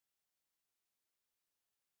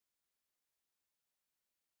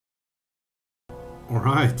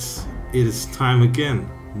Alright, it is time again,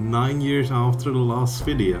 9 years after the last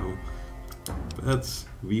video, but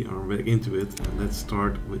we are back into it and let's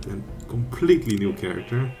start with a completely new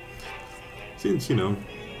character, since you know,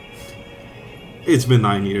 it's been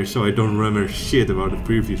 9 years so I don't remember shit about the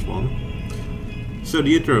previous one. So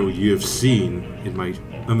the intro you have seen in my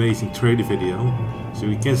amazing trailer video, so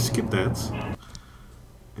we can skip that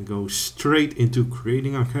and go straight into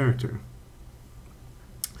creating our character,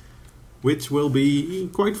 which will be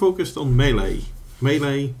quite focused on melee.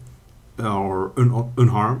 Melee or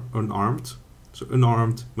unarmed. So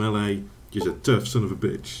unarmed, melee, just a tough son of a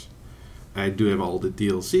bitch. I do have all the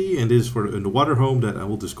DLC, and this is for the underwater home that I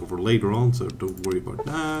will discover later on, so don't worry about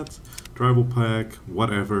that. Tribal pack,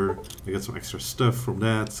 whatever. I got some extra stuff from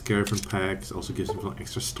that. Caravan packs also gives me some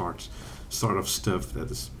extra start-off stuff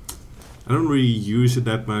that is. I don't really use it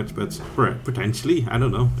that much, but potentially, I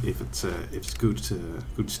don't know if it's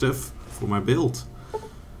good stuff for my build.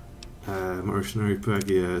 Mercenary pack,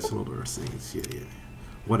 yeah, some other things, yeah,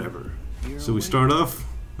 whatever. So we start off,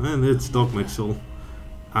 and it's Doc Mitchell.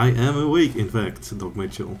 I am awake, in fact, Doc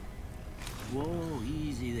Mitchell. Whoa,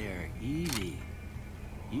 easy there, easy.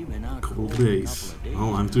 You've been out Couple for a days. couple of days.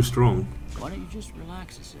 Oh, I'm too strong. Why don't you just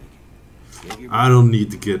relax a second? I don't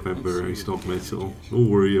need to get my bearings, Doc Mitchell. Don't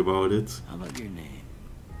worry about it. How about your name?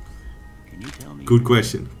 Can you tell me? Good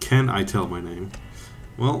question. Can I tell my name?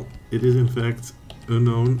 Well, it is in fact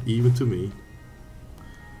unknown even to me.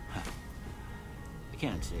 I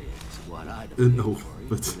can't say it's what I'd No, for you,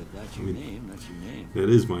 but if that's I your mean, name, that's your name. that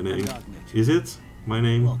is my name. Doc Mitchell. Is it my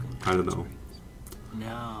name? Welcome to I don't know. Springs.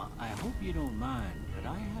 Now, I hope you don't mind, but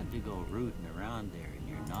I had to go rooting around there in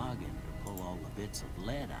your noggin to pull all the bits of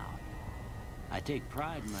lead out. I take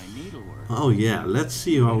pride in my needlework. Oh yeah, let's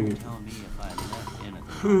see how. You tell me if I left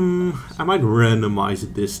anything. I might randomize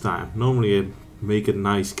it this time. Normally I make a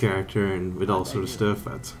nice character and with all sort of stuff,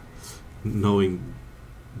 but knowing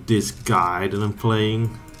this guy that I'm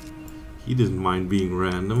playing, he doesn't mind being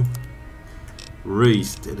random.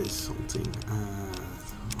 Race, that is something.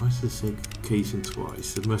 Why does it say occasion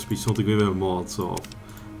twice? It must be something with my mods off.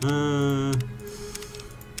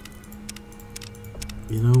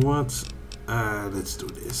 You know what? Let's do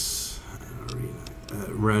this.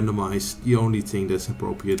 Randomize, the only thing that's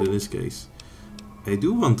appropriate in this case. I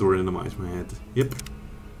do want to randomize my head. Yep.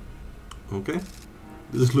 Okay.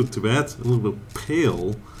 Doesn't look too bad. A little bit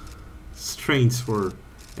pale. Strange for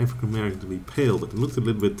African American to be pale, but it looked a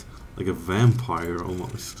little bit like a vampire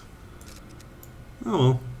almost. Oh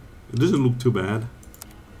well. It doesn't look too bad.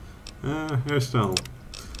 Hairstyle.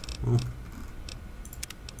 Well,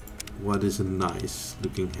 what is a nice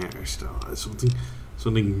looking hairstyle?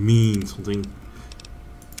 Something mean, something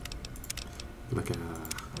like a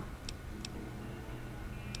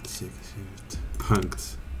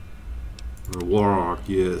punked or a warlock.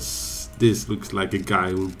 Yes, this looks like a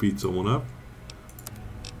guy who beat someone up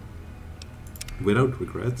without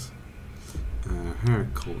regret. Hair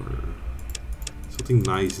color, something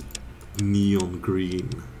nice, neon green,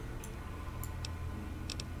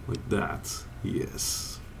 like that.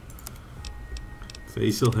 Yes.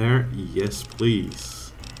 Facial hair, yes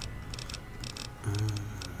please.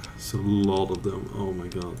 It's a lot of them, oh my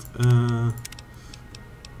god.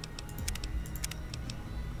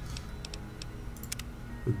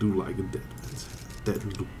 I do like a dead man's head.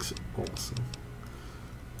 That looks awesome.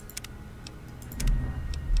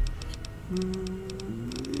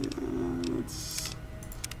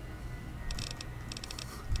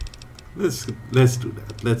 Yeah, let's do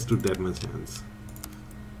that. Let's do dead man's hands.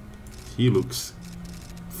 He looks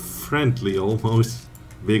friendly almost.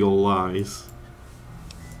 Big ol' eyes.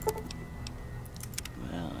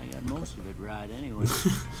 Well, I got most of it right anyway.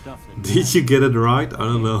 Stuff that Did you get it right? I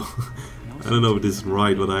don't know. I don't know if this is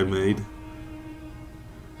right what I made.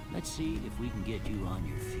 Let's see if we can get you on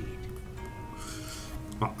your feet.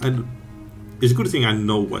 Well, it's a good thing I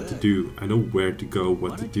know what to do. I know where to go,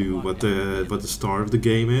 what to do, what the start of the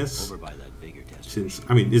game is. Over by that bigger test. Since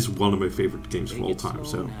I mean, this is one of my favorite games of all time,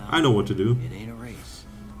 so I know what to do. It ain't a race.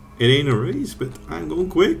 It ain't a race, but I'm going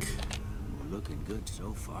quick. We're looking good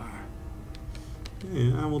so far.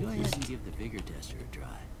 Yeah, I will. Go ahead and give the vigor tester a try.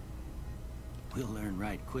 We'll learn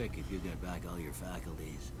right quick if you get back all your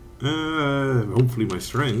faculties. Hopefully my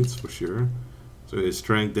strength for sure. So his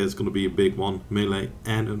strength, that's gonna be a big one. Melee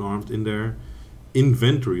and unarmed in there.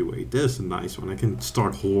 Inventory weight, that's a nice one. I can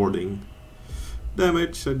start hoarding.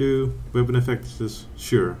 Damage, I do. Weapon effectiveness,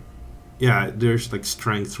 sure. Yeah, there's like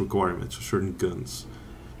strength requirements for certain guns.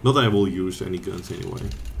 Not that I will use any guns anyway.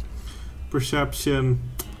 Perception,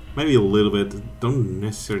 maybe a little bit. Don't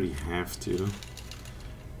necessarily have to.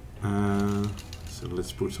 So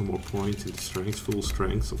let's put some more points into strength, full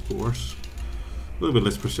strength, of course. A little bit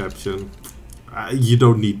less perception. You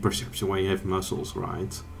don't need perception when you have muscles,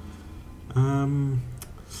 right?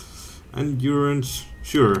 Endurance,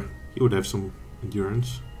 sure, you would have some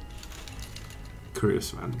endurance.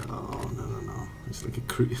 Charisma, no. It's like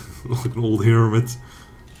like an old hermit.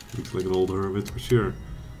 Looks like an old hermit for sure.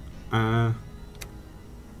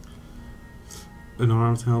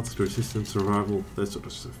 Unarmed health, resistance, survival, that sort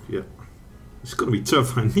of stuff. Yeah, it's gonna be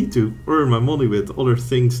tough. I need to earn my money with other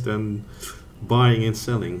things than buying and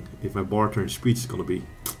selling. If my barter and speech is gonna be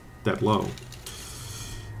that low.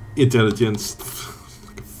 Intelligence,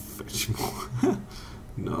 like a vegetable.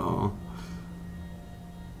 No.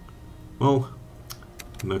 Well,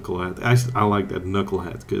 Knucklehead. Actually, I like that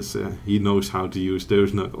Knucklehead because he knows how to use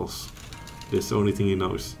those knuckles. That's the only thing he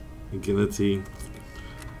knows. Agility.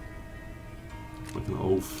 Like an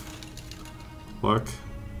oath. Luck.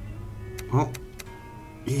 Well,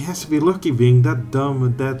 he has to be lucky being that dumb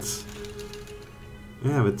and that...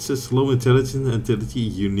 Yeah, but it's just low intelligence and agility.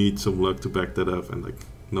 You need some luck to back that up, and like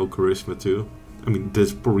no charisma too. I mean,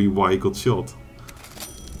 that's probably why he got shot.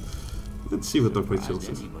 Let's see what Doc Mitchell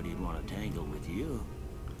says. Anybody'd want to tangle with you.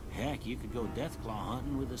 Heck, you could go Deathclaw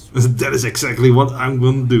hunting with a sword. That is exactly what I'm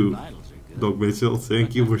gonna do. Doc Mitchell,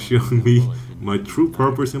 thank you for showing me my true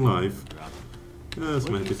purpose in life. That's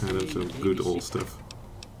magic kind of some good old stuff.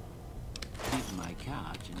 Keep my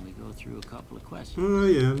couch and we go through a couple of questions. Oh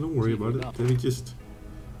yeah, don't worry about it. Let me just,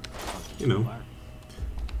 you know,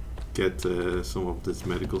 get some of this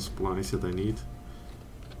medical supplies that I need.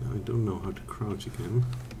 Now I don't know how to crouch again.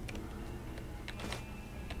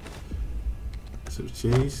 So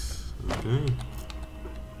chase, okay.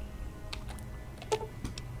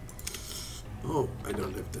 Oh, I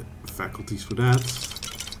don't have the faculties for that.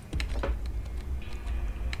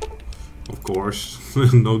 Of course,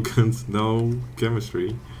 no guns, no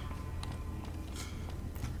chemistry.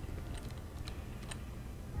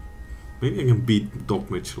 Maybe I can beat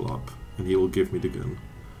Doc Mitchell up and he will give me the gun.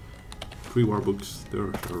 Pre-war books,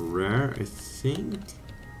 they're rare, I think.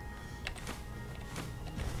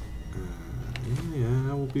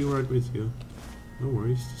 Yeah, I will be right with you. No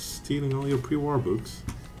worries, just stealing all your pre-war books.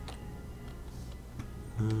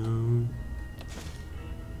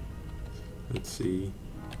 Let's see.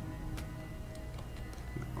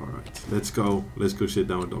 Alright, let's go. Let's go sit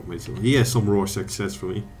down with Doc Mitchell. He has some raw success for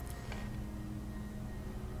me.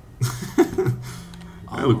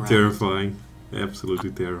 I look terrifying.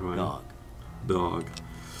 Absolutely terrifying. Dog.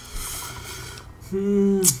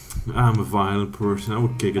 I'm a violent person. I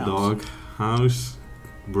would kick a dog. House.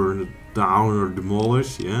 Burn it down or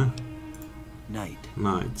demolish, yeah? Night.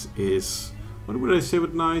 Night is... What would I say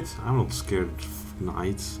with night? I'm not scared of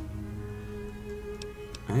night.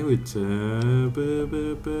 I would...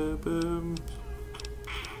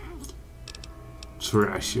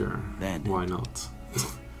 treasure. Why not?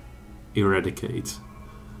 Eradicate.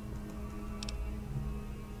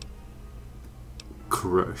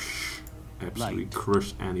 Crush. Absolutely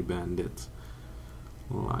crush any bandit.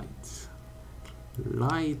 Light.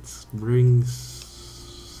 Light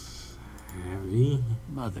brings heavy.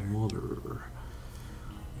 Mother.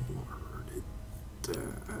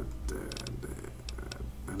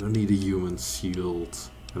 I don't need a human shield.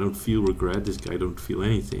 I don't feel regret. This guy don't feel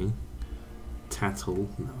anything. Tattle,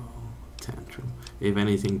 no. Tantrum. If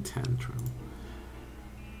anything, tantrum.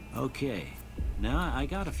 Okay. Now I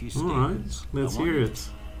got a few statements. Alright, let's hear it.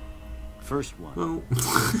 First one. Well,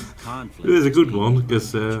 conflict. It is a good one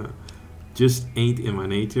because just ain't in my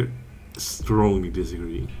nature. Strongly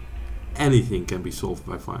disagree. Anything can be solved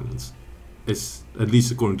by violence. It's at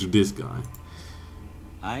least according to this guy.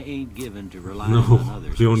 I ain't given to relying on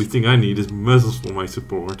others. The only thing I need is muscles for my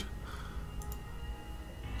support.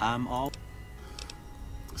 I'm all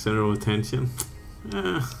Center of attention.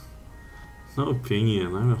 No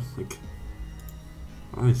opinion. I don't like.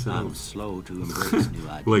 I'm slow to embrace new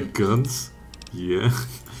ideas. Like guns? Yeah.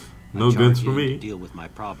 No guns for me. Deal with my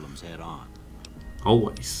problems head on.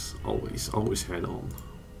 Always head on.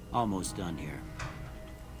 Almost done here.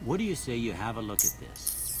 What do you say you have a look at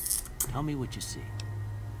this? Tell me what you see.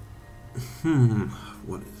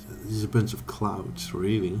 What is it? This is a bunch of clouds,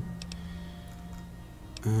 really.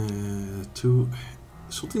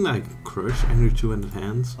 Something like crush, angry two-handed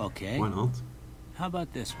hands. Okay. Why not? How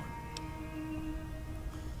about this one?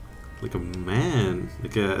 Like a man,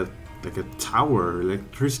 like a tower,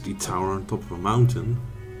 electricity tower on top of a mountain.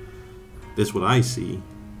 That's what I see.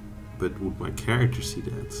 But would my character see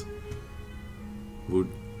that? Would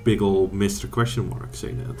big old Mr. Question Mark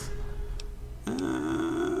say that?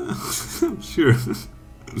 I'm sure.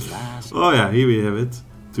 Oh yeah, here we have it.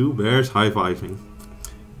 Two bears high-fiving.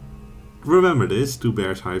 remember this, two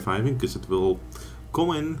bears high-fiving, because it will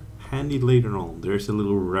come in handy later on. There's a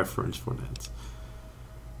little reference for that.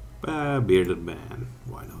 Bearded man,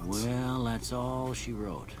 why not? Well, that's all she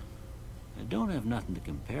wrote. I don't have nothing to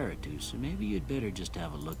compare it to, so maybe you'd better just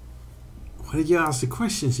have a look. Why did you ask the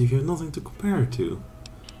questions if you have nothing to compare it to?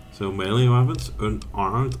 So melee weapons,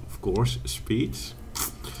 unarmed, of course, speech.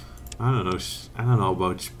 I don't know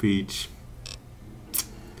about speech.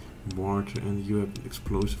 Mortar, and you have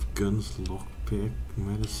explosive guns, lockpick,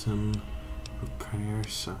 medicine, repair,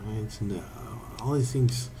 science, no. All these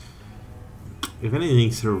things, if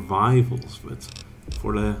anything, survivals, but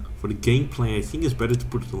for the gameplay I think it's better to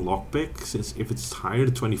put it on lockpick, since if it's higher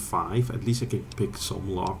than 25, at least I can pick some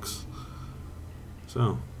locks.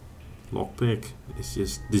 So, lockpick is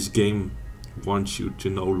just, this game wants you to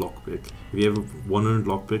know lockpick. If you have 100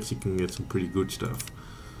 lockpicks, you can get some pretty good stuff.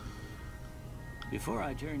 Before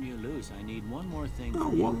I turn you loose, I need one more thing. Oh,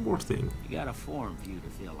 one more thing. You got a form for you to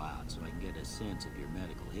fill out so I can get a sense of your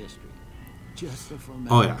medical history. Just a formality.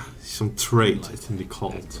 Oh yeah, some trait, it's in the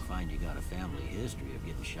cult. To find you got a family history of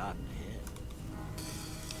getting shot in the head.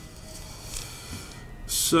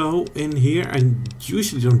 So in here, I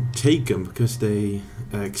usually don't take them because they,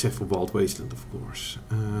 except for Wild Wasteland, of course.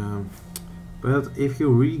 But if you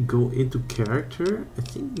really go into character, I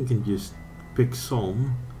think you can just pick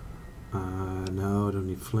some. No, I don't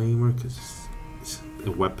need flamer because it's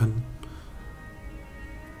a weapon.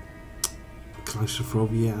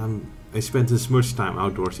 Claustrophobia. I spent as much time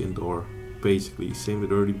outdoors, indoor, basically. Same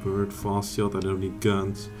with early bird, fast shot. I don't need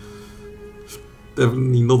guns.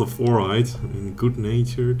 Definitely not a 4-eyed. I mean, good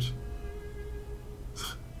natured.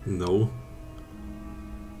 No.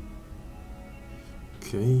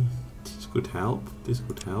 Okay, this could help. This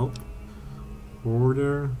could help.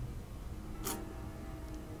 Hoarder.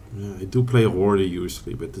 Yeah, I do play a hoarder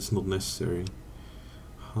usually, but it's not necessary.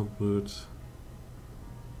 Hotwood.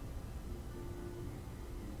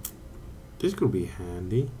 This could be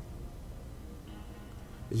handy.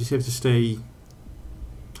 I just have to stay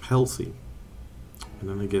healthy. And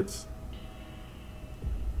then I get,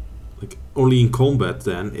 like, only in combat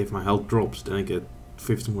then, if my health drops, then I get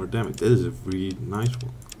 50 more damage. That is a really nice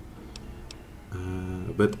one.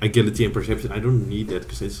 But agility and perception, I don't need that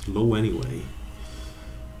because it's low anyway.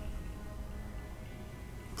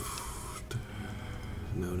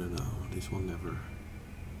 No, this one never.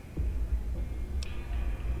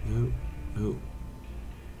 No.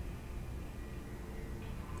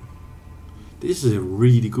 This is a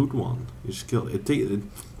really good one. Your skill, it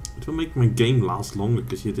will make my game last longer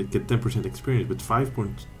because you get 10% experience, but 5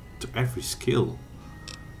 points to every skill.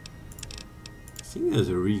 I think that's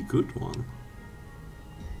a really good one.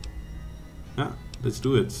 Yeah, let's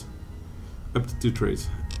do it. Up to 2 traits.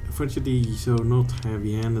 Unfortunately, so not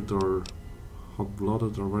heavy-handed or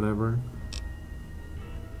hot-blooded or whatever.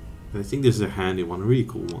 But I think this is a handy one, a really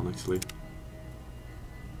cool one actually.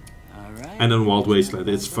 And then Wild Wasteland,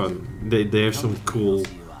 it's fun. They have some cool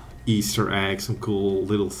Easter eggs, some cool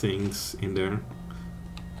little things in there.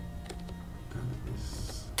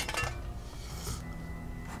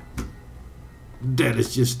 That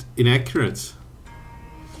is just inaccurate.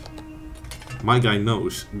 My guy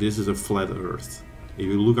knows this is a flat earth. If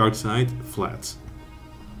you look outside, flat.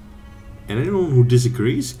 And anyone who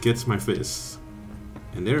disagrees gets my fists.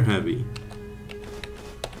 And they're heavy.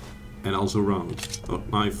 And also round. Oh,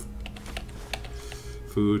 knife.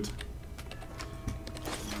 Food.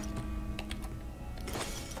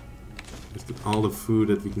 Let's get all the food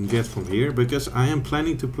that we can get from here, because I am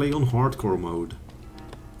planning to play on hardcore mode,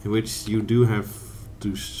 in which you do have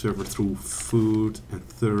to suffer through food and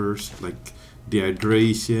thirst, like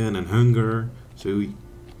dehydration and hunger. So you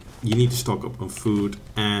need to stock up on food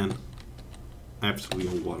and absolutely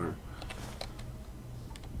on water.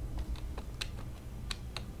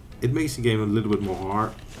 It makes the game a little bit more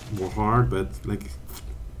hard, but like,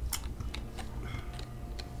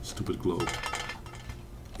 stupid globe.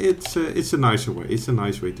 It's a nicer way. It's a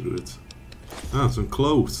nice way to do it. Ah, some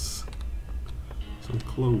clothes. Some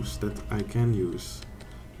clothes that I can use.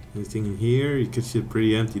 Anything in here? You can see it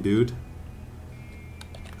pretty empty, dude.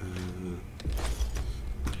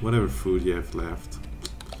 Whatever food you have left.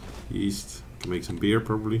 Yeast. Can make some beer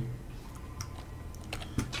probably.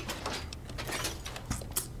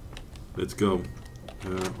 Let's go.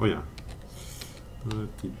 Oh yeah. You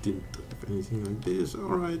didn't have anything like this.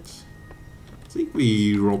 Alright. I think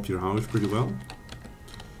we robbed your house pretty well.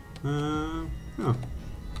 Yeah.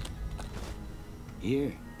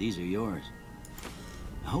 Here, these are yours.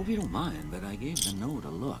 I hope you don't mind, but I gave the note a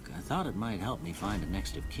look. I thought it might help me find a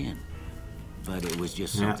next of kin. But it was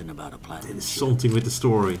just something about a platinum. It's something with the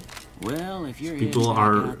story. Well, if you're People heading back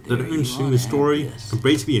are out that there, are you interested in ought the to have story. this. I'm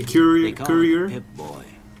basically a They courier. call it courier. the Pip-Boy.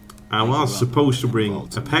 I was supposed to bring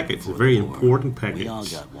a package, a very important We all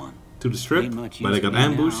package, got one. to the strip, Ain't much but I use got to me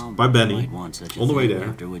ambushed now, by but you Benny might want such a on the way thing there,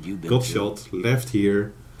 after what you've been got through. shot, left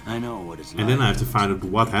here, I know what it's and then I have to like. find out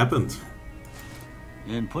what happened.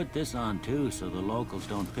 And put this on too, so the locals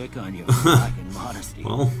don't pick on you for lacking modesty.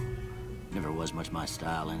 Well, Never was much my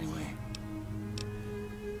style anyway.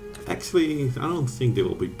 actually, I don't think they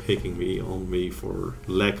will be picking on me for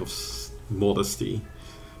lack of modesty,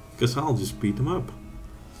 because I'll just beat them up.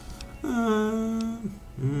 I'm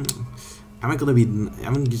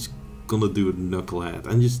just gonna do a knucklehead.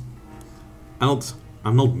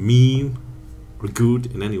 I'm not mean or good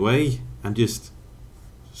in any way. I'm just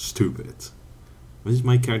stupid.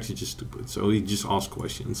 My character is just stupid, so he just asks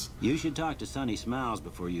questions. You should talk to Sunny Smiles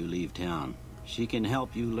before you leave town. She can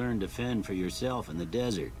help you learn to fend for yourself in the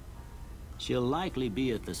desert. She'll likely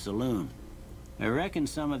be at the saloon. I reckon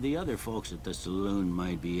some of the other folks at the saloon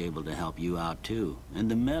might be able to help you out too. And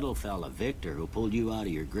the metal fella, Victor, who pulled you out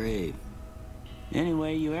of your grave.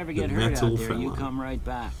 Anyway, you ever get hurt out there, you come right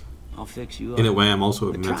back. I'll fix you up. In a way, I'm also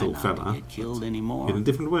a But try mental not fella. to get killed anymore. In a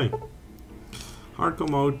different way. Hardcore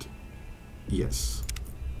mode, yes.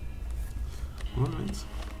 Alright.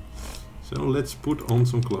 So let's put on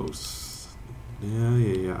some clothes.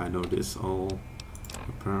 Yeah, I know this all.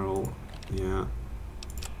 Apparel, yeah.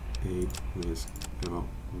 8 minutes, well,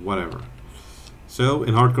 whatever. So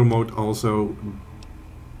in hardcore mode also,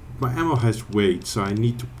 my ammo has weight, so I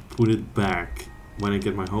need to put it back. When I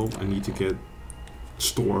get my home, I need to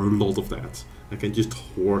store a lot of that. I can just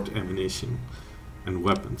hoard ammunition and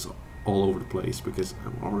weapons all over the place because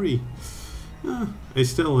I'm already... I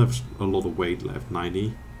still have a lot of weight left,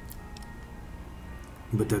 90.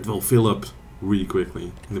 But that will fill up really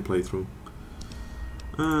quickly in the playthrough.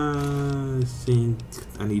 I think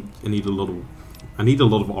I need a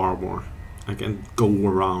lot of armor. I can go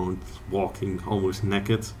around walking almost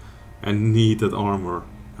naked. I need that armor.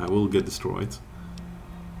 I will get destroyed.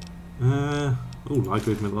 Oh,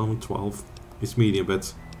 lightweight metal armor 12. It's medium,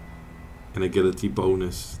 but an agility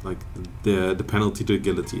bonus, like the penalty to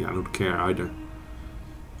agility. I don't care either.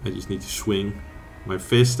 I just need to swing my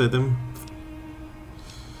fist at them.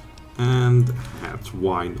 And hat,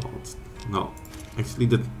 why not? No, actually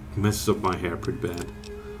that messes up my hair pretty bad.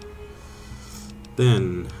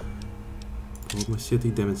 Then, my city,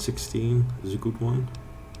 damage 16 is a good one.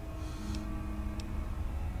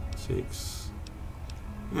 6.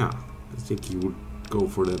 Yeah, I think you would go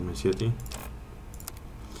for that machete.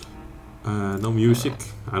 No music.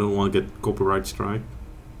 I don't want to get copyright strike.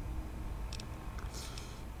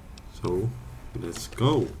 So, let's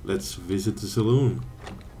go. Let's visit the saloon.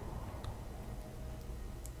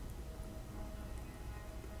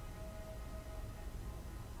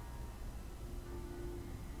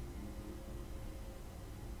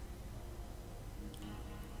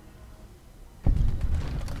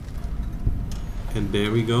 And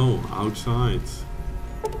there we go, outside.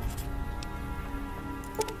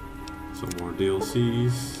 Some more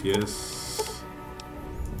DLCs, yes.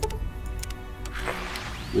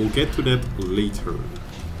 We'll get to that later.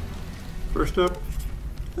 First up,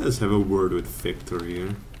 let's have a word with Victor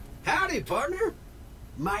here. Howdy, partner.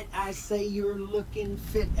 Might I say you're looking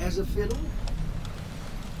fit as a fiddle?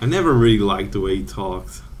 I never really liked the way he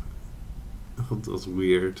talked. I thought that was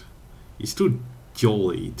weird. He's too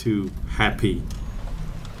jolly, too happy.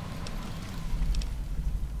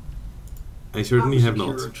 I certainly have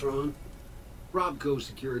not. Securitron. Robco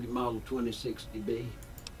Security Model 2060B.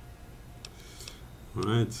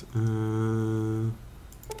 Right.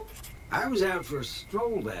 I was out for a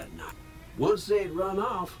stroll that night. Once they had run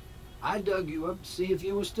off, I dug you up to see if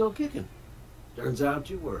you were still kicking. Turns out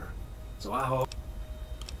you were. So I hope.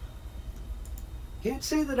 Can't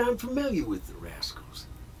say that I'm familiar with the rascals.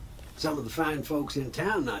 Some of the fine folks in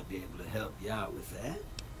town might be able to help you out with that.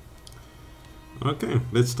 Okay,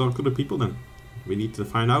 let's talk to the people then. We need to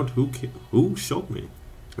find out who shot me.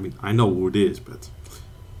 I mean, I know who it is, but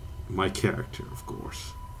my character, of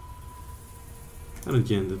course. An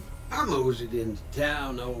agenda. I moseyed into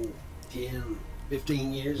town, 10,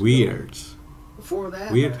 15 years ago. Weird. Before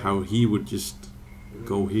that, Weird how he would just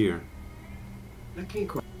go here. I can't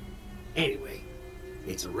quite. Anyway,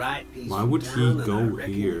 it's a right piece. Why would he town, and go I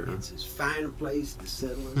reckon here? It's as fine a place to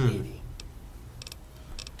settle as any.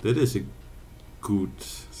 That is a good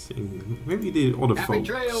thing. Maybe the other Happy folks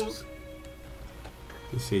trails.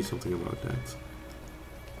 can say something about that.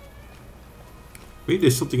 Maybe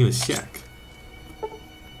there's something in the shack.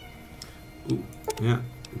 Ooh, yeah.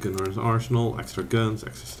 Gunner's arsenal, extra guns,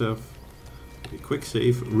 extra stuff. A quick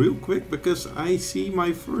save, real quick, because I see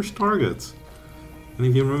my first target. And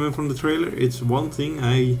if you remember from the trailer, it's one thing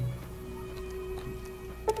I...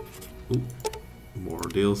 Ooh, more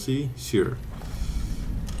DLC? Sure.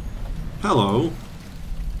 Hello.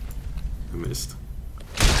 I missed.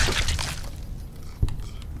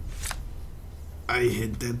 I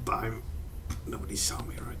hit that time. Nobody saw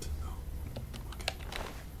me, right? No. Okay.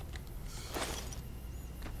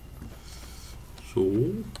 So,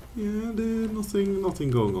 yeah, there's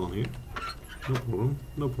nothing going on here. No problem,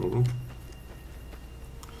 no problem.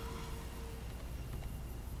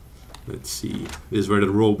 Let's see. This is where the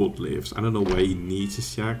robot lives. I don't know why he needs a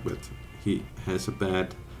shack, but he has a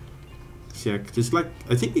bad shack. Just like,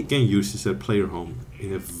 I think you can use this at player home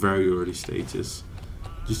in the very early stages.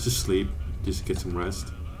 Just to sleep, just to get some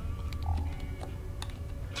rest.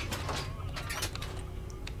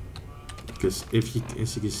 Because if you,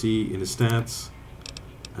 as you can see in the stats,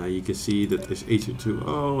 you can see that there's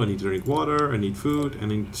H2O, I need to drink water, I need food,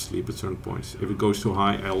 and I need to sleep at certain points. If it goes too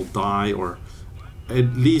high, I'll die, or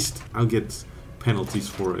at least I'll get penalties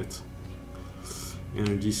for it.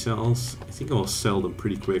 Energy cells, I think I'll sell them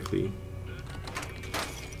pretty quickly.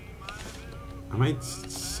 I might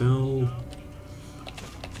sell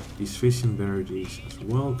these fishing berries as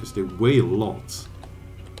well, because they weigh a lot.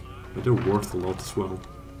 But they're worth a lot as well.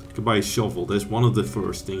 You can buy a shovel, that's one of the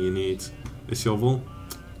first thing you need. A shovel.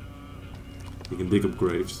 You can dig up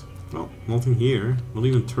graves. Well, nothing here, not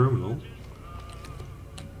even terminal.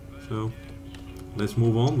 So, let's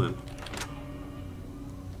move on then.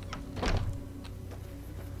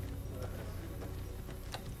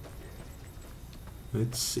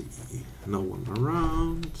 Let's see, no one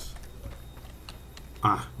around.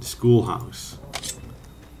 Ah, the schoolhouse.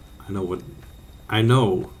 I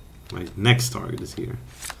know my next target is here.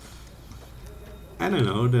 And I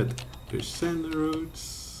know that there's sand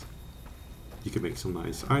roots. You can make some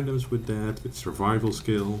nice items with that, with survival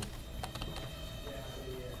skill.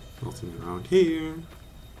 Nothing around here.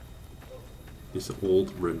 This is an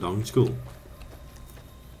old rundown school.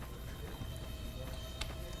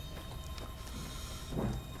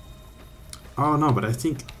 Oh no, but I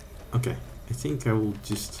think, okay, I think I will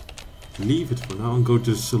just leave it for now and go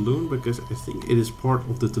to the saloon, because I think it is part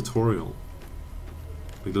of the tutorial.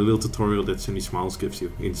 Like the little tutorial that Sunny Smiles gives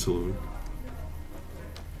you in saloon.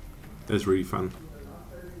 That's really fun.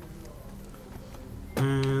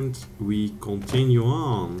 And we continue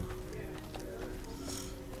on.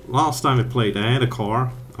 Last time I played, I had a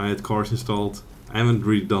car. I had cars installed. I haven't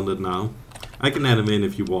really done that now. I can add them in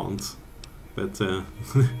if you want. But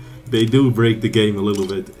they do break the game a little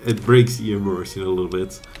bit. It breaks the immersion a little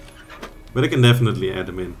bit. But I can definitely add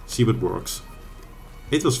them in. See what works.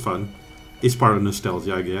 It was fun. It's part of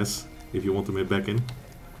nostalgia, I guess. If you want them back in.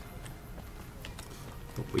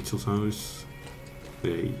 Top Witchel's house.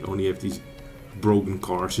 They only have these broken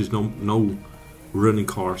cars. There's no running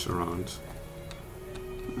cars around.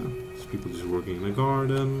 There's people just working in the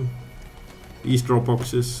garden. These drop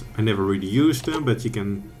boxes, I never really used them, but you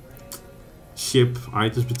can ship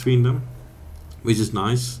items between them, which is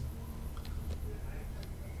nice.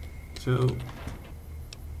 So,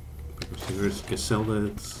 you can sell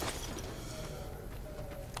that.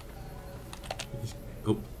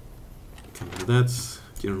 Oh, can't do that.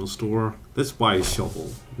 General store. Let's buy a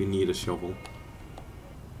shovel. We need a shovel.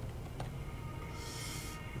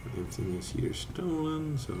 Everything is here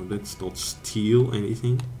stolen, so let's not steal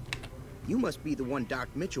anything. You must be the one Doc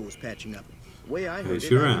Mitchell was patching up. The way I heard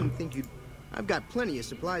Sure it, I am. didn't think you'd... I've got plenty of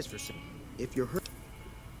supplies for sale. If you're hurt...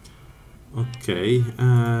 Okay,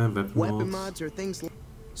 weapon mods or things like...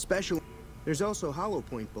 Special... There's also hollow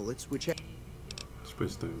point bullets, which have...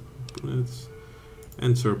 Space time bullets.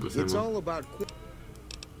 And surplus It's ammo. all about...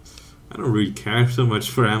 I don't really care so much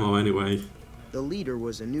for ammo anyway. The leader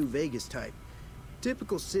was a New Vegas type.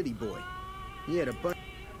 Typical city boy. He had a bunch...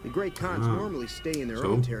 The Great Khans normally stay in their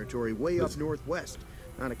own territory way up northwest,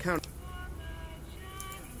 on account...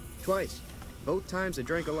 Twice. Both times I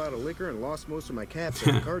drank a lot of liquor and lost most of my caps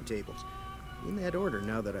at the card tables. In that order,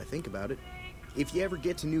 now that I think about it. If you ever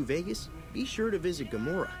get to New Vegas, be sure to visit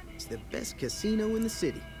Gomorrah. It's the best casino in the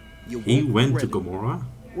city. He went to Gomorrah?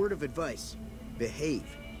 Word of advice.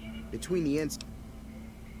 Behave. Between the ends...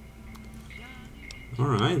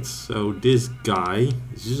 Alright, so this guy,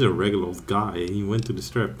 this is a regular old guy, and he went to the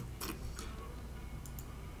strip.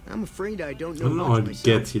 I'm afraid I don't I don't know how to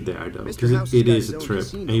get you there though, because it is a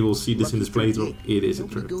trip, and you will see this in this playthrough, it is a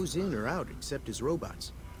trip. Nobody goes in or out except his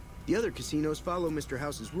robots. The other casinos follow Mr.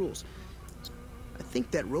 House's rules. I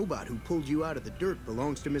think that robot who pulled you out of the dirt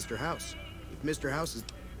belongs to Mr. House. If Mr. House is...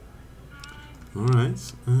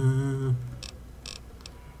 Alright,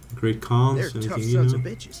 Great Khans, They're tough anything you sons know? of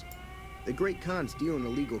bitches. The Great Khans deal in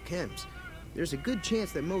illegal chems. There's a good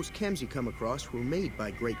chance that most chems you come across were made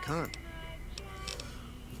by Great Khan.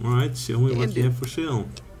 Alright, show me what And you have for sale.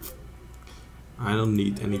 I don't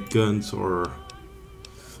need any guns or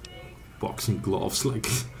boxing gloves, like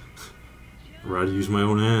I'd rather use my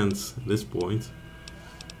own hands at this point.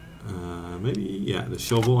 Maybe, yeah, the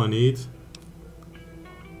shovel I need.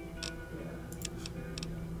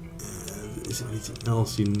 And is there anything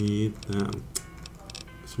else you need?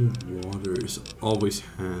 Some water is always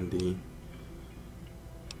handy.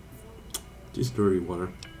 Just dirty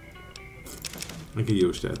water. I can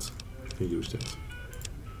use that.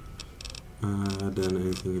 Then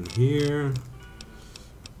anything in here?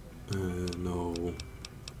 No.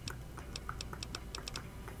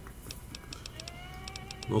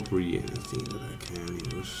 Not really anything that I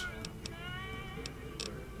can use.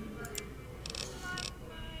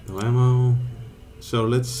 No ammo. So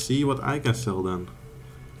let's see what I can sell then.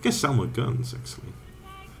 I can sell my guns actually.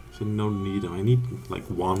 So no need. I need like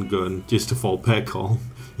one gun just to fall back on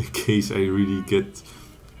in case I really get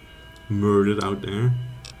murdered out there.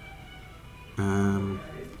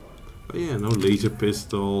 But yeah, no laser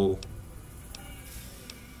pistol.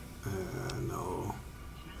 No.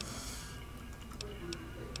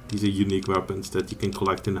 These are unique weapons that you can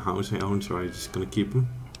collect in the house I own, so I'm just gonna keep them.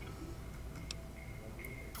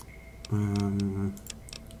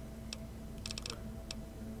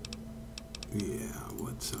 Yeah,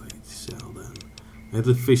 what shall I sell then? I have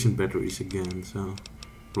the fission batteries again, so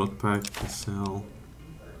blood pack can sell.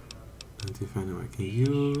 Anti-venom I can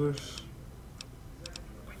use.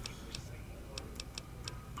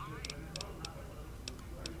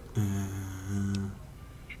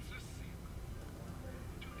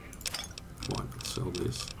 What? Sell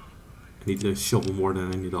this. I need a shovel more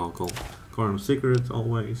than I need alcohol. Carton of cigarettes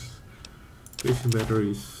always. Fission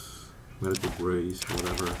batteries, medical brace,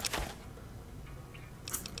 whatever.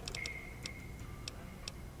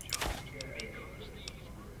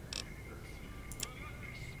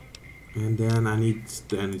 And then I need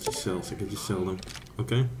the energy cells. I can just sell them.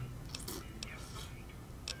 Okay.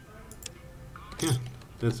 Yeah,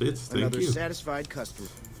 that's it. Thank Another you. satisfied customer.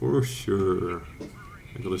 For sure.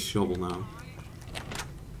 I got a shovel now.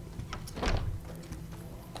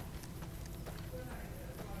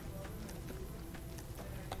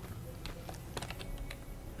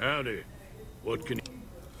 Howdy. What can you...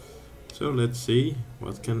 So let's see.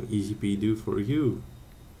 What can EZP do for you?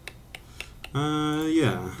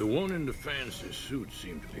 Yeah. The one in the fancy suit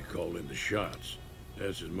seemed to be calling the shots.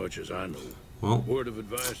 That's as much as I know. Well, Word of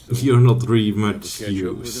advice, though. you're not really Ever much catch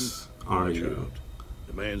up with use, him? are Watch you? out.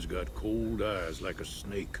 The man's got cold eyes like a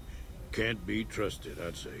snake. Can't be trusted,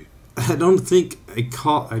 I'd say. I don't think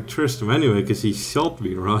I trust him anyway, because he shot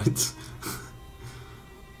me, right?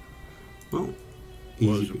 Well,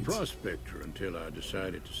 Was easy a beats. prospector until I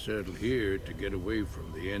decided to settle here to get away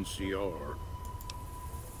from the NCR.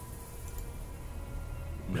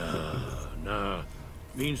 Nah.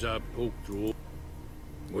 Means I poked through.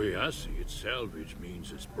 Way I see it, salvage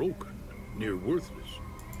means it's broken, near worthless.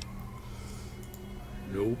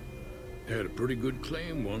 Nope. Had a pretty good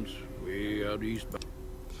claim once, way out east.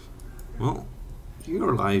 Well,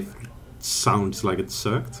 your life sounds like it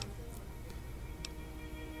sucked.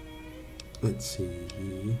 Let's see.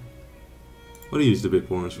 What do you use the big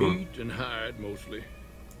bonus for? Meat and hide, mostly.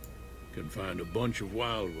 Can find a bunch of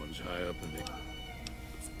wild ones high up in the...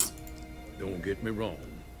 Don't get me wrong.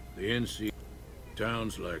 The NC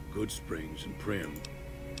towns like Good Springs and Prim.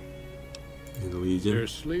 In the Legion. They're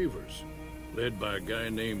slavers, led by a guy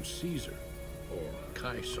named Caesar, or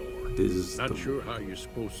Caesar. This is Not the- sure how you're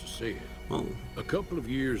supposed to say it. Well, A couple of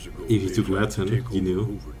years ago, If you they took tried to Latin, take you over knew.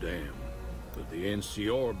 Hoover Dam, but the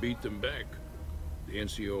NCR beat them back. The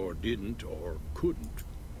NCR didn't or couldn't.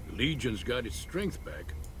 The Legion's got its strength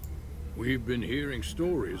back. We've been hearing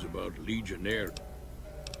stories about Legionnaire.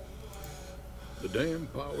 The dam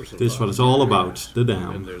powers a this is lot what it's of all areas. about. The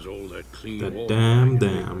And dam. there's all that clean That water damn I can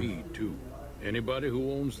dam. read, too. Anybody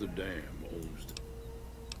who owns the dam owns the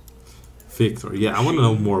Victor. Yeah, I want to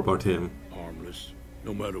know more about him. harmless,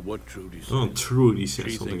 no matter what Trudy says. Oh, Trudy said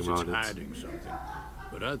She something thinks about it's it. hiding something,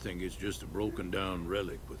 but I think it's just a broken down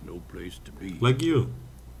relic with no place to be. Like you.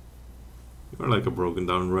 You're like a broken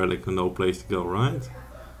down relic with no place to go, right?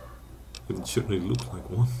 It certainly looks like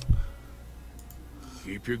one.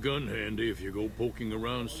 Keep your gun handy if you go poking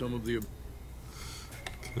around some of the...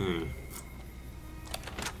 Okay.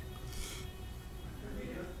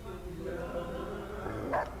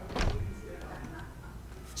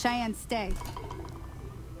 Cheyenne, stay.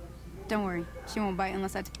 Don't worry. She won't bite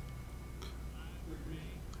unless I...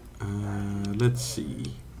 Let's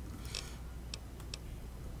see.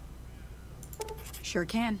 Sure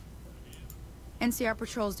can. NCR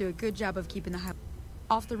patrols do a good job of keeping the highway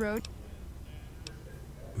off the road.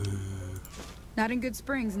 Not in Good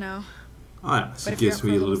Springs, no. Oh yeah, so But it if you're gives up for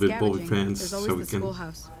me a little little bit Bobby scavenging, pants there's so always we the can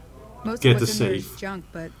schoolhouse. Most get of the what's in there is safe. junk,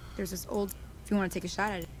 but there's this old. If you want to take a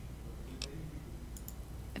shot at it.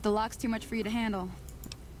 If the lock's too much for you to handle,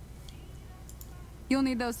 you'll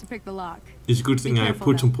need those to pick the lock. It's a good thing I careful,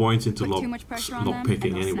 put though. some points into Put too lock, much pressure on lock them,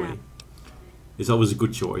 picking and they'll anyway. snap. It's always a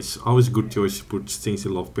good choice. Always a good choice to put things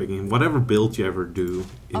in lock picking. Whatever build you ever do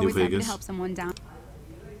in New Always happy to Vegas. help someone down.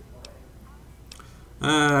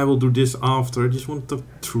 I will do this after. I just want the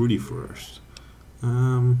Trudy first.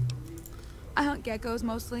 I hunt geckos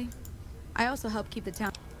mostly. I also help keep the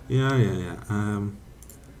town. Yeah.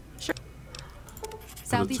 Sure. The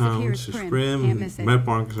Southeast of here is towns is Prim. Can't miss it. Map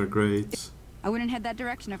markers are great. I wouldn't head that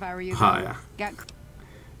direction if I were you. Ah, though. yeah. Got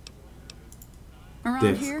around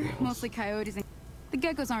Death here, squalls. mostly coyotes and the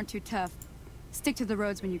geckos aren't too tough. Stick to the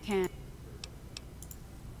roads when you can.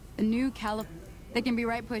 The new they can be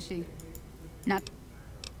right pushy. Not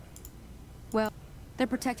well, they're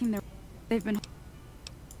protecting their. They've been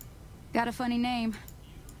got a funny name,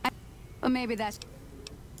 but maybe that's.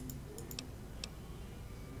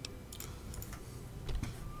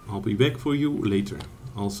 I'll be back for you later.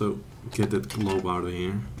 Also, get that globe out of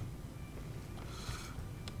here.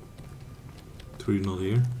 Trudy not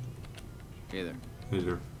here. Hey there. Hey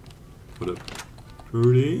there. What up?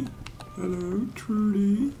 Trudy? Hello,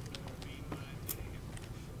 Trudy.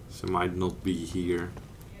 She might not be here.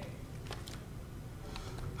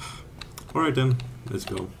 Alright then, let's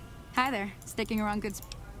go. Hi there, sticking around good.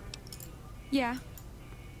 Yeah,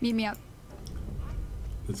 meet me up.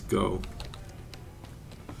 Let's go.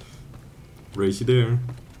 Race you there.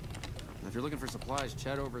 If you're looking for supplies,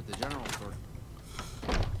 chat over at the general store.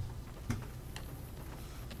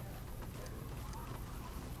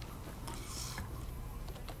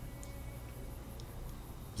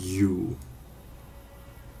 You.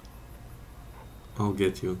 I'll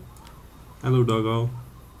get you. Hello, doggo.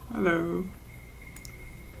 Hello.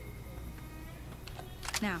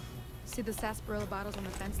 Now, see the sarsaparilla bottles on the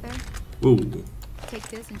fence there? Ooh. Take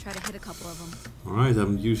this and try to hit a couple of them. Alright,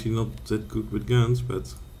 I'm usually not that good with guns,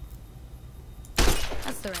 but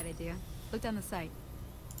That's the right idea. Look down the sight.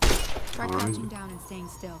 Try Alright. crouching down and staying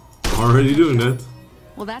still. already doing that.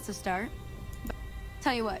 Well, that's a start. But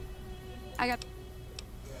tell you what, I got.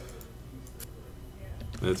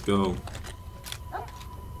 Let's go.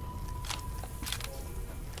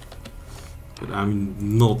 But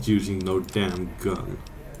I'm not using no damn gun.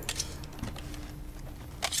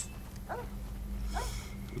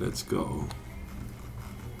 Let's go.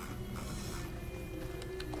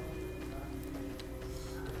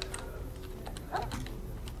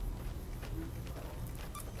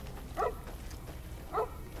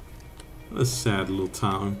 A sad little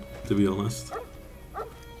town, to be honest.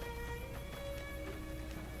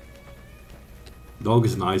 Dog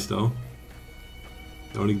is nice though.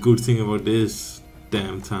 The only good thing about this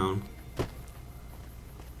damn town.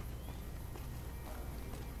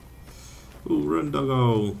 Ooh, run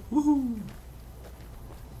doggo! Woohoo!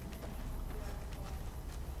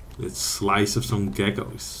 Let's slice up some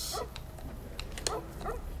geckos.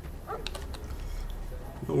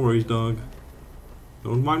 No worries, dog.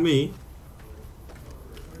 Don't mind me.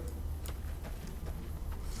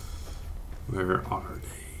 Where are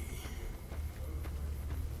they?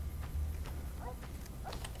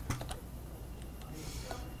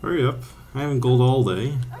 Hurry up. I haven't gold all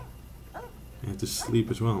day. I have to sleep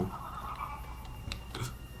as well.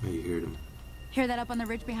 I hear them. Hear that up on the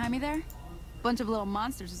ridge behind me there? Bunch of little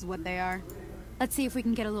monsters is what they are. Let's see if we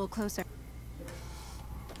can get a little closer.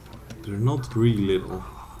 They're not really little.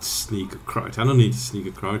 Sneak a crouch. I don't need to sneak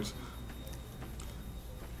a crouch.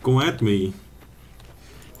 Come at me.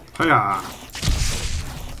 Hiya!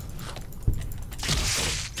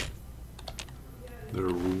 They're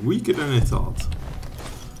weaker than I thought.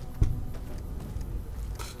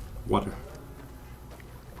 Water.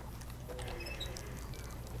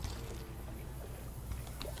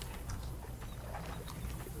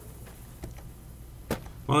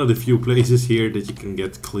 One of the few places here that you can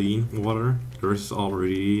get clean water. The rest is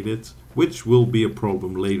already heated, which will be a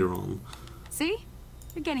problem later on. See?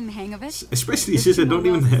 You're getting the hang of it. Especially There's since I two more don't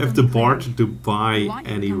even wells have still the to clear. bar to buy Want you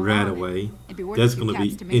to any come right along. away. It'd be worth That's a few gonna be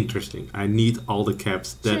caps to me. interesting. I need all the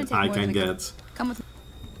caps Shouldn't that take I more can than a get. Come with me.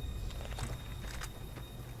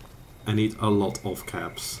 I need a lot of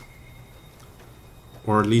caps.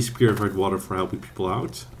 Or at least purified water for helping people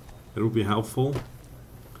out. That would be helpful.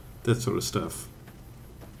 That sort of stuff.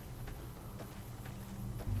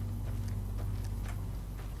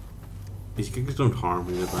 These geckos don't harm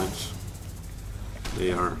me that much.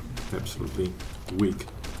 They are absolutely weak.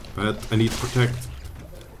 But I need to protect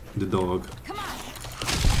the dog. Come on.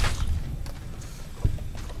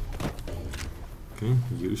 Okay,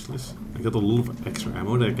 useless. I got a lot of extra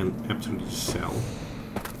ammo that I can absolutely sell.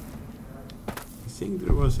 I think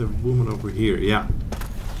there was a woman over here. Yeah.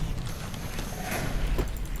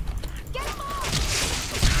 Get him off.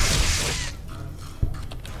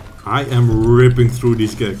 I am ripping through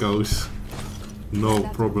these geckos. No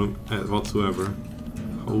problem whatsoever.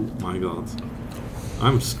 Oh my god.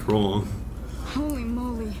 I'm strong. Holy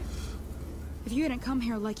moly. If you hadn't come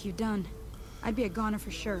here like you done, I'd be a goner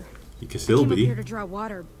for sure. You can still I came up be. here to draw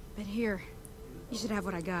water, but here, you should have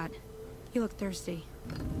what I got. You look thirsty.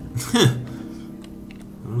 I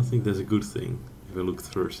don't think that's a good thing if I look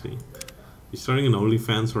thirsty. You starting an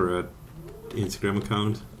OnlyFans or an Instagram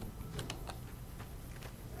account?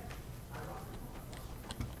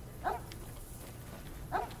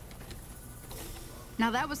 Now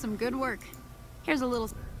that was some good work. Here's a little...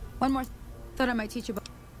 One more... Thought I might teach you about...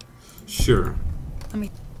 Sure. Let me...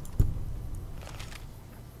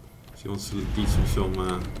 She wants to teach him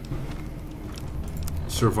some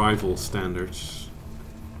survival standards.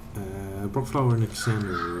 Brockflower and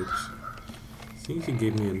Xander roots. I think she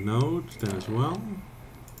gave me a note then as well.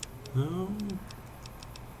 No.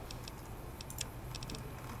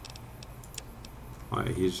 Oh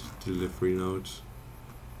yeah, here's delivery notes.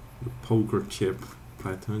 The poker chip.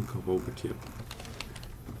 Platinum poker chip.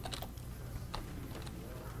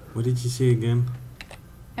 What did you say again?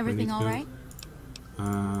 Everything all right?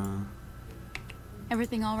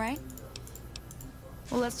 Everything all right?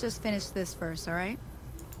 Well, let's just finish this first, all right?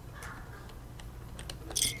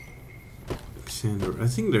 Xander. I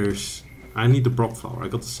think there's... I need the Brockflower. I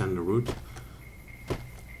got the Xander root.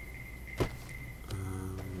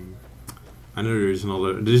 I know there's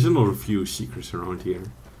another few secrets around here.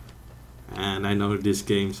 And I know this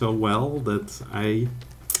game so well that I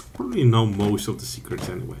probably know most of the secrets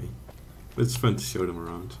anyway. But it's fun to show them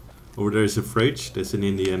around. Over there is a fridge. That's an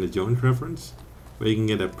Indiana Jones reference. Where you can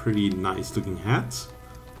get a pretty nice looking hat.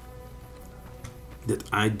 That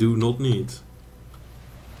I do not need.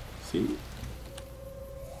 See?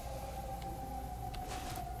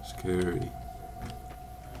 Scary.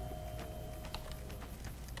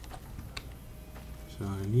 So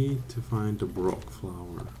I need to find the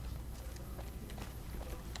Brockflower.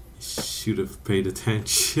 Should have paid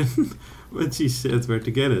attention when she said where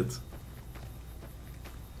to get it.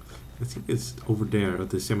 I think it's over there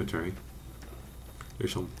at the cemetery.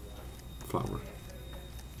 There's some flower.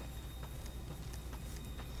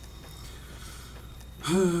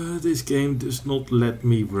 This game does not let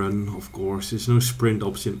me run, of course. There's no sprint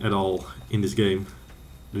option at all in this game.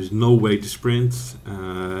 There's no way to sprint.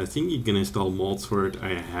 I think you can install mods for it.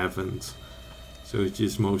 I haven't. So it's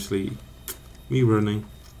just mostly me running.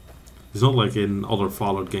 It's not like in other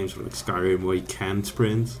Fallout games like Skyrim where you can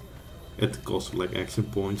sprint at the cost of like action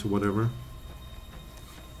points or whatever.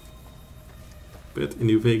 But in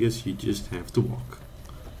New Vegas you just have to walk.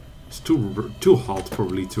 It's too hot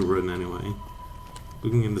probably to run anyway.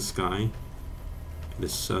 Looking in the sky, in the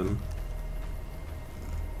sun,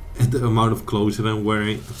 at the amount of clothes that I'm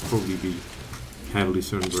wearing, I'll probably be heavily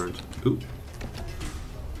sunburned. Ooh.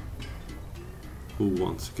 Who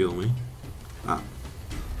wants to kill me? Ah.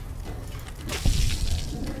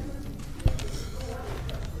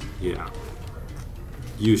 Yeah.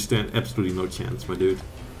 You stand absolutely no chance, my dude.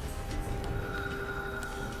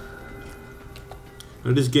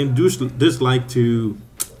 Now this game does like to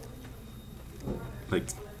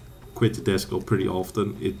quit the desktop pretty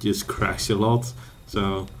often. It just crashes a lot,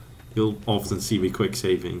 so you'll often see me quick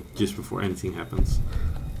saving just before anything happens.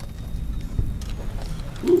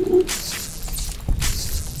 Ooh.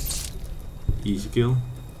 Easy kill.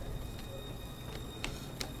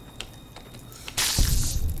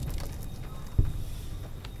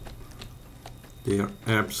 They are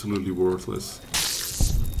absolutely worthless.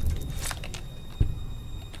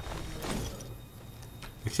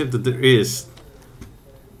 Except that there is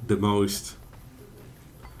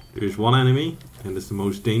one enemy, and it's the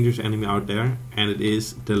most dangerous enemy out there, and it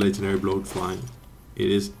is the legendary bloatfly. It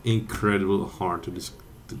is incredibly hard to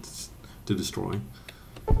destroy.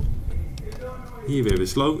 Here we have a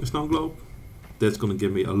snow globe. That's gonna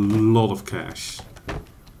give me a lot of cash.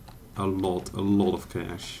 A lot of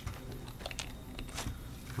cash.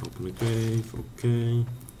 Open the cave, okay.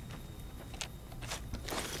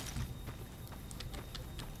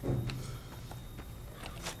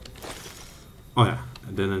 Oh yeah,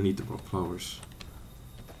 and then I need the Brockflowers.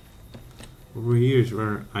 Over here is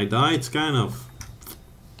where I died, kind of.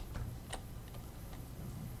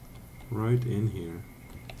 Right in here.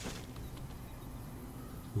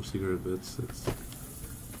 more cigarette butts. That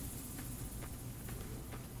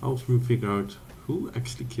helps me figure out who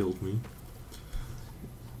actually killed me.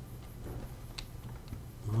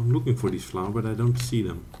 Well, I'm looking for these flowers, but I don't see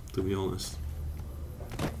them, to be honest.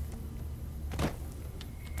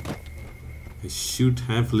 I should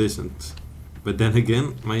have listened, but then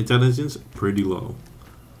again, my intelligence pretty low.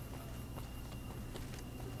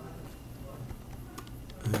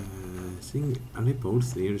 I think, are they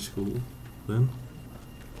both near the school then?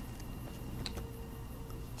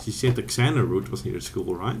 She said the Xander route was near the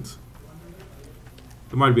school, right?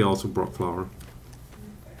 There might be also Brockflower.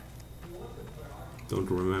 Don't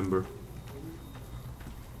remember.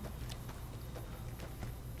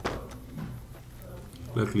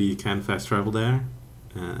 Luckily you can fast travel there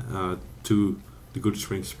to the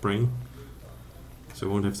Goodspring Spring. So I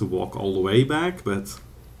won't have to walk all the way back, but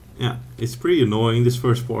yeah, it's pretty annoying this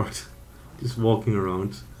first part. Just walking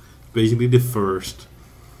around. Basically the first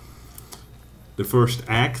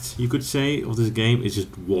act, you could say, of this game is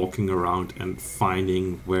just walking around and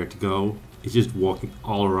finding where to go. It's just walking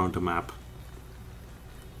all around the map.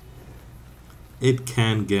 It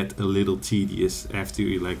can get a little tedious after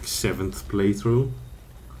your like 7th playthrough.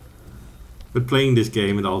 But playing this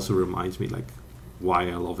game, it also reminds me like why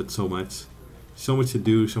I love it so much. So much to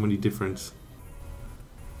do, so many different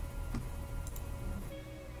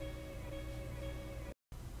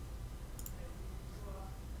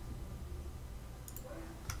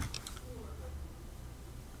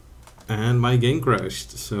and my game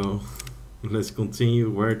crashed, so let's continue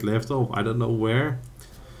where it left off. I don't know where.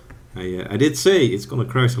 I did say it's gonna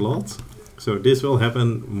crash a lot, so this will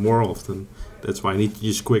happen more often. That's why I need to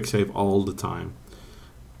just quick save all the time.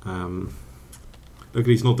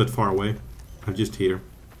 Luckily it's not that far away. I'm just here.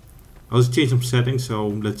 I'll just change some settings, so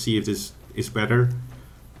let's see if this is better.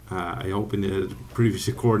 I hope in the previous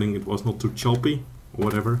recording it was not too choppy or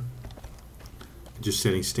whatever. Just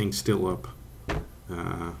setting things still up.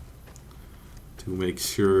 To make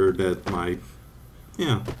sure that my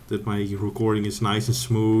recording is nice and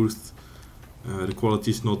smooth, the quality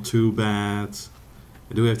is not too bad.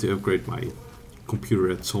 I do have to upgrade my computer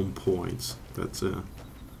at some point, but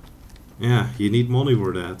yeah, you need money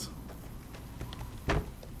for that.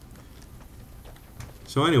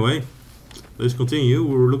 So anyway, let's continue.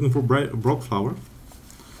 We're looking for Brockflower.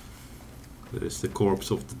 There's the corpse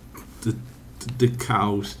of the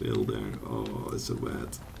cow still there. Oh, it's so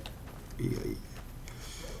bad. Yeah.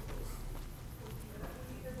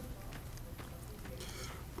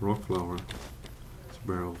 Brockflower. It's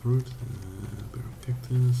barrel fruit, barrel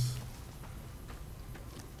cactus.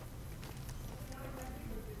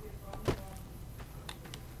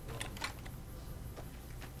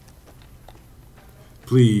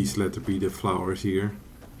 Please let there be the flowers here.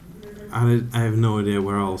 I have no idea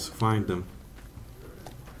where else to find them.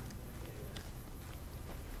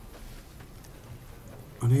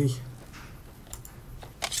 Are they?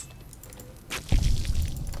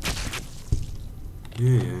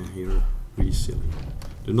 Yeah, you're really silly.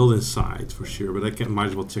 They're not inside for sure, but I might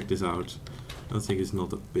as well check this out. I think it's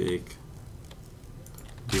not a big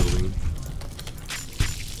building.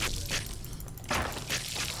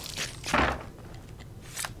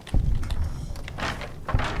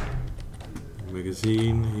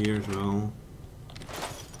 Magazine here as well.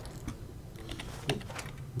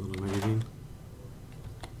 Another magazine.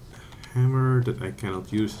 A hammer that I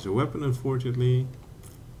cannot use as a weapon, unfortunately.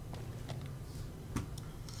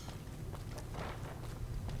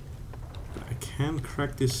 Can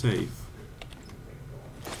crack this safe.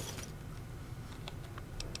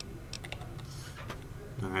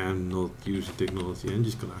 I am not using technology, I'm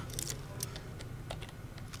just gonna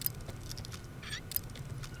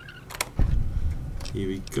here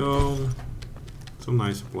we go. Some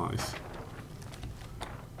nice supplies.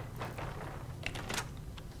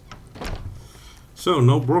 So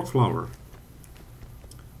no Brockflower.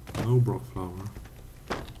 No Brockflower.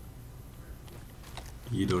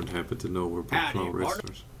 You don't happen to know where Brockflower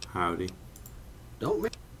is? Howdy. Don't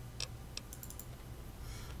make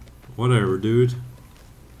whatever, dude.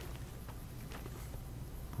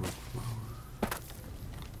 Brockflower.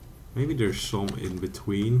 Maybe there's some in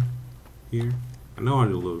between here. I know how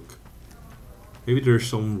to look. Maybe there's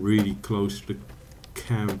some really close to the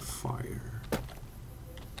campfire.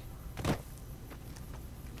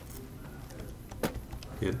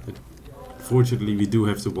 Yeah, fortunately we do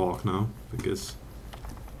have to walk now because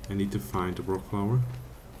I need to find the Brockflower.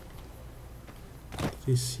 Did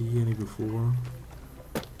I see any before?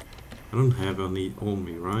 I don't have any on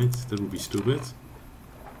me, right? That would be stupid.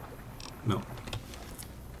 No.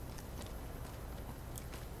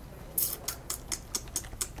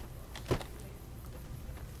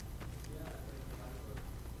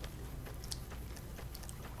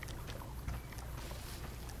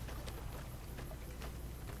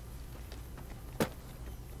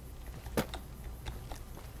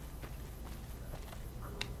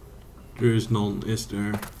 There is none, is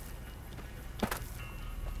there?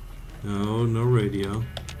 No, no radio.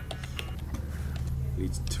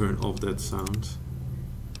 Need to turn off that sound.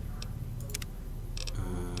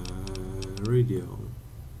 Radio.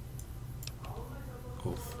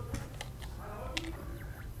 Off.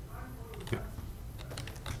 Yeah.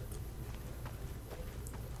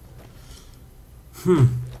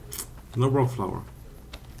 No rock flower.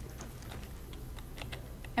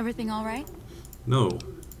 Everything all right? No.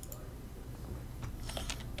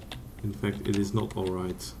 In fact, it is not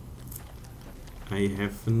alright. I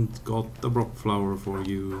haven't got the rock flower for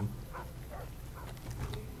you.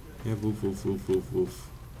 Yeah, woof woof woof woof woof.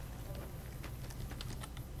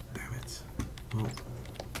 Damn it. Well.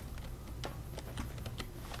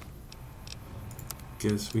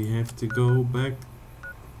 Guess we have to go back.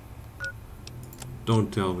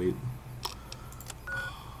 Don't tell me.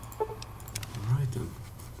 Alright then.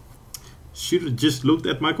 Should have just looked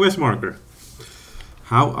at my quest marker.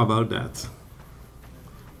 How about that?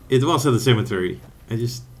 It was at the cemetery. I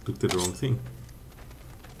just looked at the wrong thing.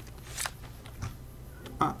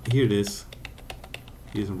 Ah, here it is.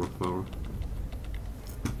 Here's some rock flower.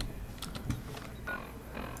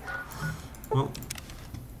 Well,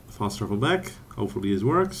 fast travel back. Hopefully this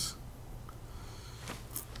works.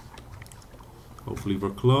 Hopefully we're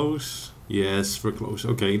close. Yes, we're close.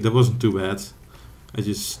 Okay, that wasn't too bad. I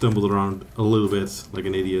just stumbled around a little bit like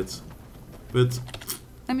an idiot. But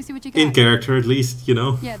Let me see what you got. in character at least, you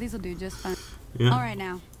know. Yeah, these will do just fine. Yeah. All right,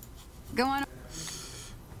 now. Go on.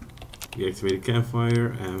 We activate a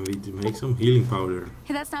campfire and we make some healing powder.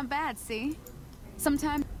 Hey, that's not bad, see?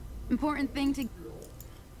 Sometimes important thing to...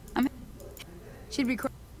 Should be...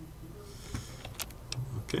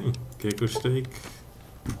 Okay, gecko steak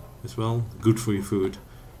as well. Good for your food.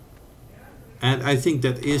 And I think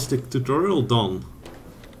that is the tutorial done.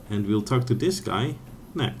 And we'll talk to this guy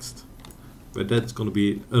next. But that's gonna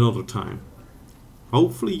be another time.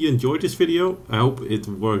 Hopefully you enjoyed this video. I hope it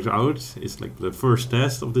works out. It's like the first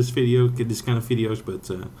test of this video, get this kind of videos,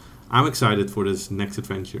 but I'm excited for this next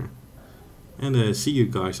adventure. And see you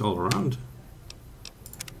guys all around.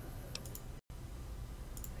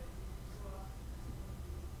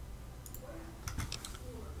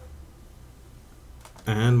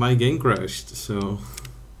 And my game crashed, so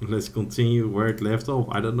let's continue where it left off.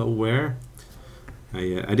 I don't know where.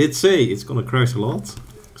 I did say it's gonna crash a lot.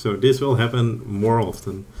 So this will happen more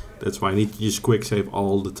often. That's why I need to just quick save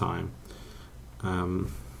all the time.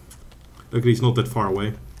 Luckily it's not that far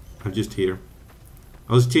away. I'm just here.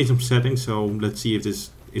 I'll just change some settings, so let's see if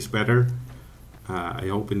this is better. I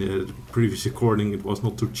hope in the previous recording it was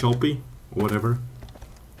not too choppy or whatever.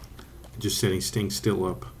 Just setting things still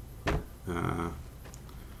up. To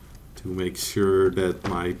make sure that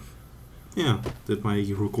my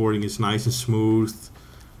recording is nice and smooth.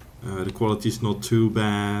 The quality is not too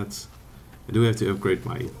bad. I do have to upgrade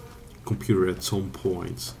my computer at some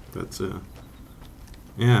point, but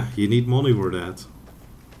yeah, you need money for that.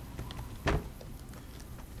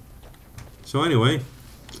 So anyway,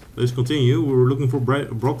 let's continue. We're looking for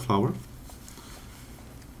rock flower.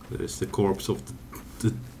 There's the corpse of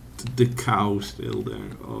the cow still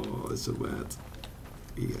there. Oh, it's so bad.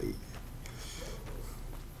 Yeah.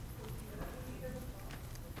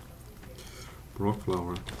 Rock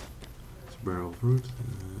flower. It's barrel fruit,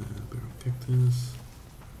 barrel cactus.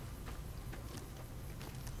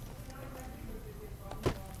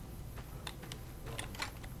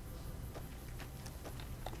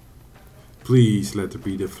 Please let there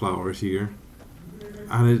be the flowers here.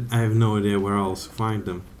 I have no idea where else to find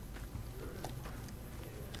them.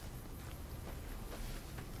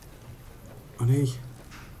 Are they?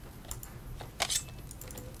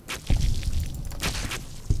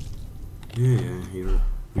 Yeah, here,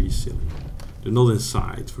 really silly. They're not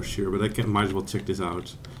inside for sure, but I might as well check this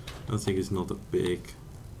out. I think it's not a big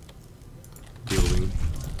building.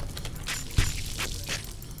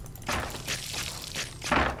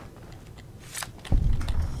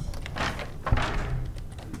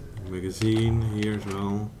 Magazine here as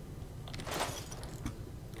well.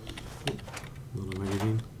 Another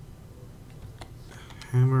magazine. A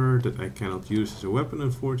hammer that I cannot use as a weapon,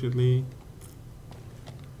 unfortunately.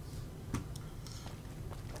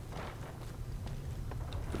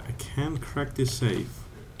 Can crack this safe.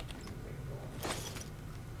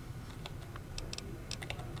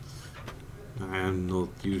 I am not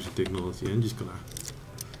using technology, I'm just gonna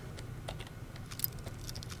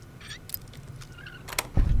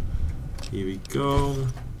here we go.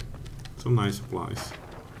 Some nice supplies.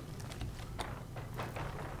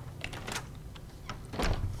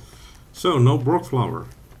 So no rock flower.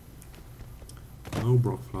 No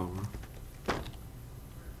rock flower.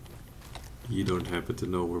 You don't happen to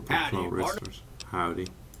know where Brock Howdy, Flower is? Howdy.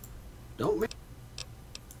 Don't make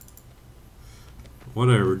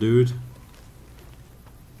Whatever, dude.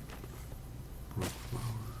 Brock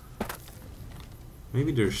Flower.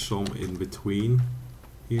 Maybe there's some in between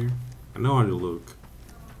here. I know how to look.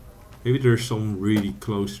 Maybe there's some really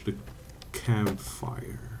close to the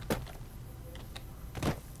campfire.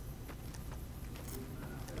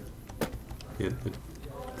 Yeah, but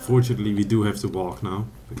fortunately we do have to walk now,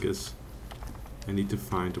 because I need to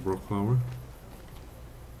find the Brock Flower.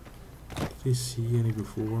 Did I see any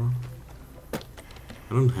before? I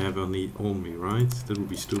don't have any on me, right? That would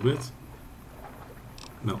be stupid.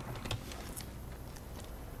 No.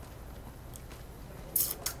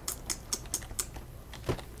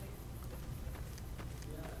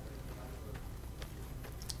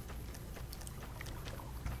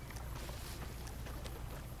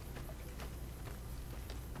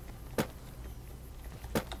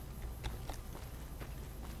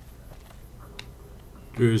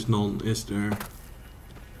 There is none, is there?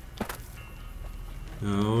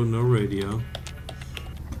 No, no radio.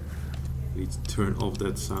 Need to turn off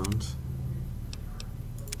that sound.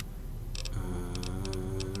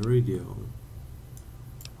 Radio.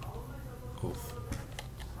 Off.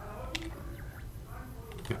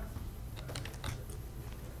 Yeah.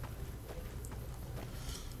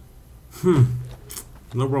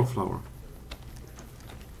 No Brock Flower.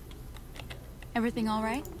 Everything all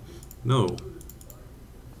right? No.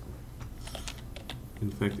 In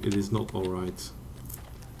fact, it is not alright.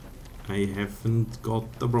 I haven't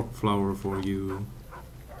got the Brock Flower for you.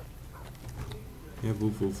 Yeah,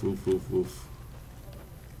 woof, woof, woof, woof, woof.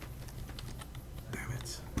 Damn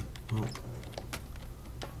it. Well.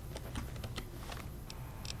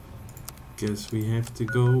 Guess we have to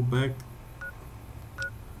go back.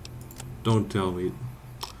 Don't tell me.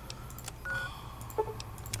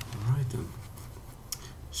 Alright then.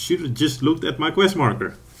 Should have just looked at my quest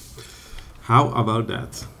marker. How about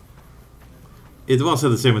that? It was at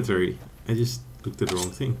the cemetery. I just looked at the wrong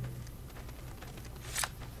thing.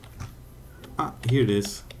 Ah, here it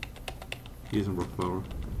is. Here's a Brock Flower.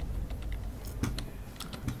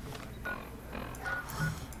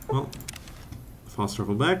 Well, fast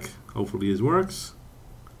travel back. Hopefully this works.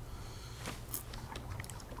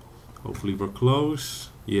 Hopefully we're close.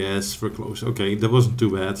 Yes, we're close. Okay, that wasn't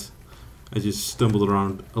too bad. I just stumbled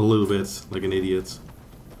around a little bit like an idiot.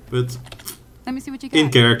 But Let me see what you got. in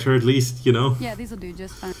character at least, you know. Yeah, these will do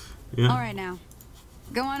just fine. Yeah. All right now.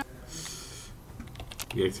 Go on.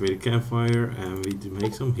 We activate a campfire and we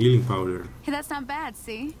make some healing powder. Hey, that's not bad,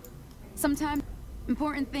 see? Sometimes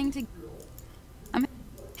important thing to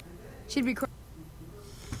should be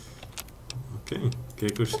Okay,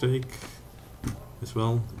 gecko steak as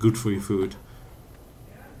well. Good for your food.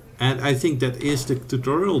 And I think that is the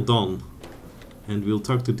tutorial done. And we'll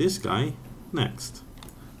talk to this guy next.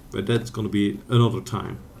 But that's gonna be another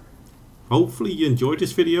time. Hopefully you enjoyed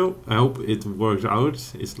this video. I hope it works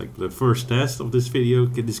out. It's like the first test of this video,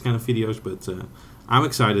 this kind of videos, but I'm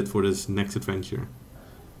excited for this next adventure.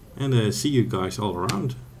 And see you guys all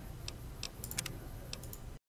around.